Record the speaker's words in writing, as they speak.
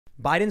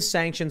Biden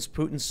sanctions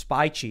Putin's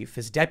spy chief,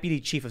 his deputy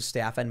chief of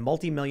staff, and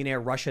multimillionaire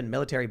Russian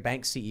military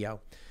bank CEO.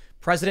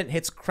 President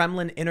hits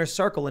Kremlin inner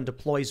circle and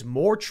deploys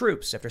more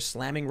troops after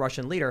slamming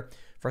Russian leader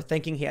for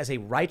thinking he has a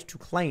right to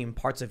claim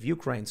parts of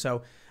Ukraine.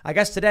 So I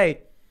guess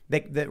today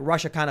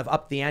Russia kind of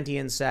upped the ante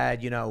and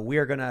said,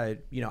 we're going to,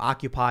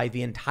 occupy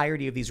the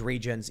entirety of these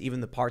regions, even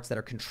the parts that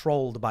are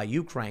controlled by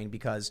Ukraine,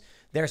 because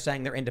they're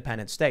saying they're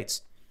independent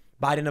states.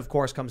 Biden, of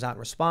course, comes out and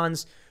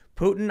responds.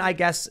 Putin, I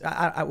guess,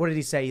 what did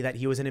he say? That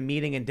he was in a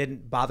meeting and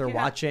didn't bother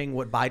watching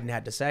what Biden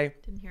had to say?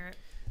 Didn't hear it.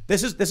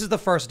 This is the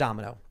first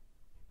domino.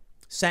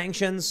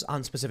 Sanctions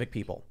on specific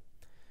people.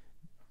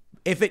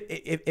 If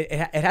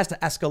it has to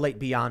escalate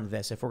beyond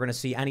this, if we're going to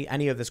see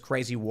any of this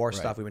crazy war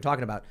stuff we've been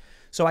talking about.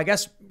 So I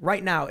guess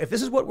right now, if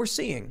this is what we're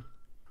seeing,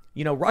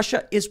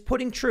 Russia is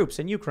putting troops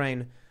in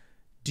Ukraine.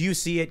 Do you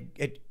see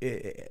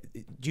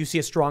do you see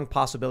a strong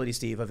possibility,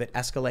 Steve, of it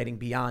escalating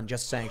beyond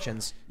just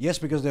sanctions? Yes,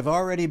 because they've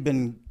already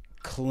been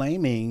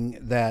claiming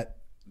that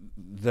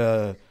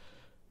the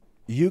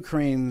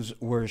Ukrainians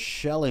were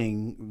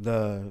shelling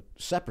the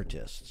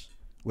separatists,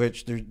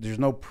 which there's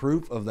no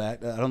proof of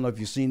that. I don't know if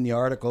you've seen the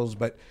articles,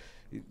 but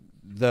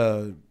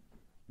the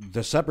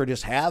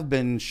separatists have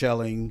been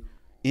shelling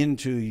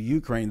into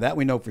Ukraine. That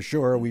we know for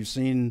sure. We've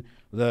seen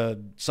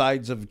the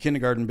sides of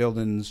kindergarten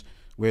buildings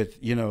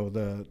with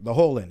the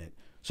hole in it.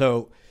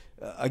 So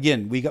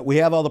again, we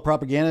have all the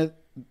propaganda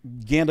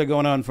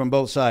going on from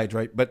both sides,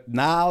 right? But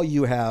now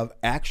you have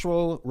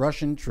actual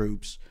Russian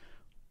troops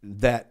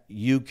that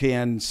you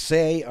can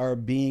say are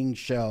being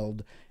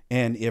shelled,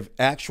 and if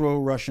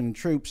actual Russian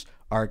troops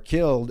are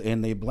killed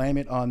and they blame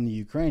it on the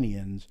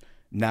Ukrainians,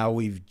 now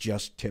we've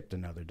just tipped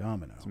another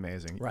domino. It's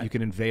amazing. Right. You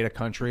can invade a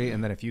country,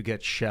 and then if you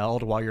get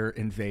shelled while you're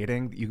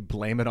invading, you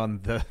blame it on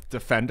the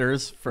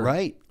defenders for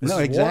right. No,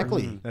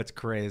 exactly. War. That's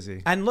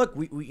crazy. And look,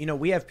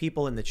 we have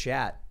people in the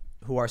chat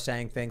who are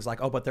saying things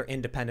like, oh, but they're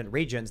independent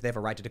regions. They have a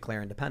right to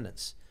declare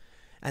independence.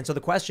 And so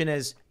the question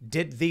is,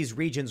 did these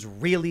regions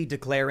really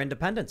declare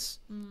independence?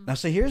 Now,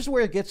 so here's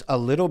where it gets a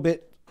little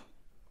bit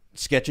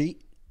sketchy.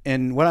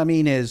 And what I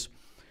mean is,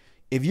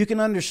 if you can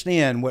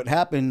understand what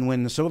happened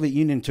when the Soviet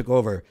Union took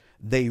over,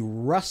 they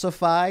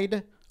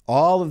Russified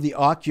all of the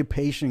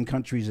occupation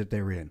countries that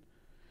they were in.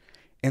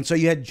 And so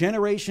you had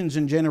generations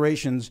and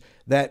generations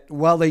that,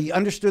 while they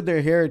understood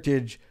their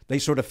heritage, they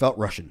sort of felt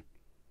Russian.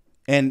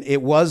 And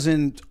it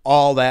wasn't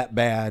all that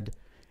bad.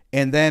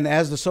 And then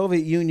as the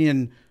Soviet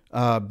Union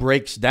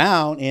breaks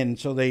down, and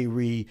so they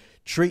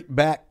retreat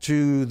back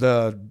to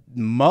the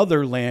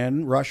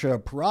motherland, Russia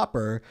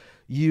proper,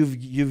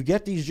 you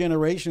get these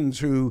generations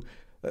who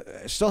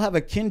still have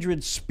a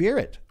kindred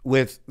spirit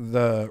with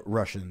the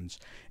Russians.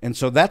 And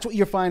so that's what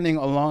you're finding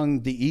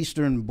along the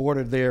eastern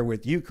border there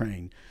with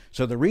Ukraine.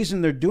 So the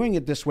reason they're doing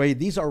it this way,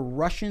 these are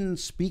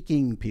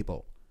Russian-speaking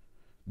people.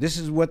 This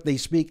is what they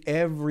speak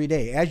every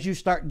day. As you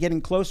start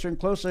getting closer and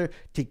closer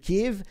to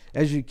Kiev,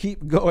 as you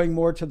keep going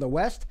more to the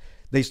west,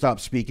 they stop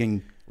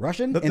speaking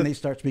Russian and they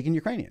start speaking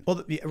Ukrainian.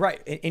 Well,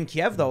 right. In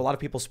Kiev, though, a lot of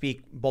people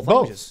speak both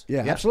languages.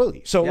 Yeah,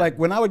 absolutely. So like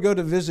when I would go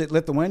to visit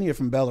Lithuania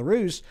from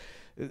Belarus,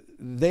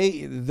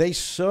 they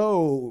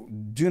so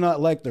do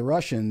not like the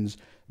Russians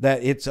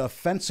that it's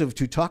offensive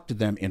to talk to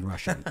them in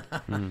Russian.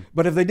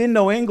 But if they didn't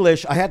know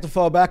English, I had to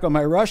fall back on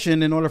my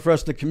Russian in order for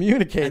us to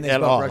communicate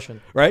at all. Russian.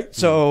 Right?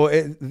 So,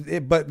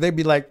 but they'd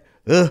be like,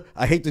 ugh,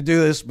 I hate to do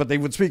this, but they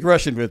would speak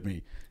Russian with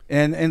me.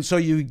 And so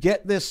you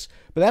get this,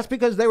 but that's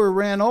because they were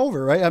ran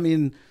over, right? I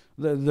mean,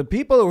 the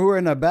people who are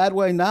in a bad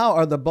way now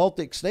are the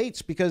Baltic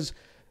states, because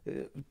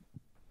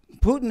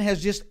Putin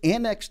has just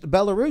annexed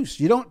Belarus.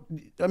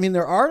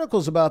 There are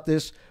articles about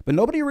this, but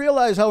nobody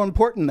realized how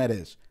important that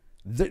is.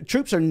 The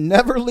troops are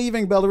never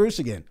leaving Belarus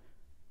again.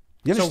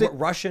 You understand? So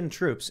Russian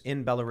troops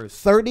in Belarus.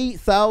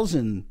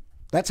 30,000.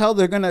 That's how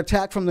they're going to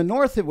attack from the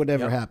north if it would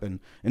ever happen.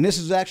 And this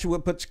is actually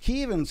what puts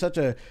Kyiv in such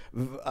a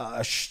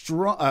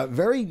strong,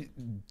 very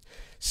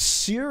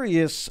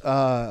serious,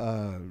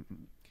 harmful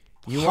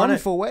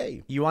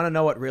way. You want to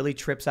know what really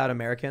trips out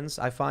Americans,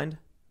 I find?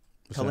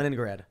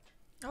 Kaliningrad.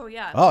 Oh,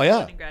 yeah. Oh,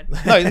 yeah.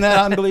 Kaliningrad. No, isn't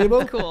that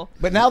unbelievable? Cool.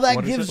 But now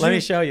that gives you... Let me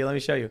show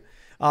you.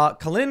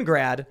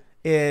 Kaliningrad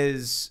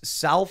is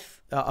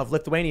south of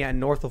Lithuania and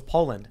north of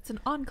Poland. It's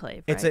an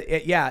enclave, right?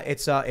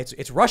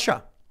 It's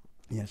Russia.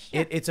 Yes.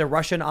 It's a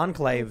Russian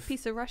enclave.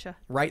 Piece of Russia.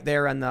 Right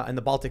there in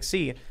the Baltic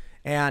Sea.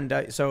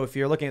 And so if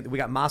you're looking at, we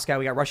got Moscow,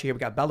 we got Russia here, we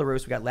got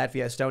Belarus, we got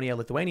Latvia, Estonia,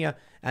 Lithuania.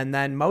 And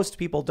then most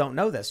people don't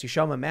know this. You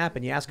show them a map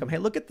and you ask them, hey,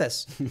 look at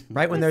this.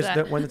 Right? when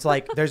it's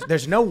like,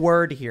 there's no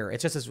word here.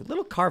 It's just this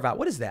little carve out.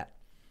 What is that?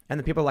 And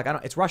the people are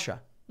like, it's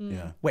Russia.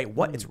 Yeah. Wait,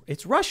 what?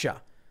 It's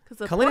Russia.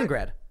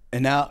 Kaliningrad.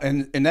 And now,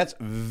 and that's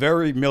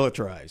very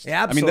militarized.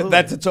 Yeah, absolutely. I mean,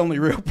 that's its only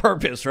real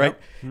purpose, right?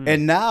 Yep.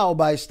 And now,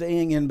 by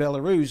staying in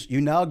Belarus,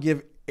 you now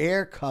give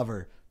air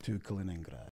cover to Kaliningrad.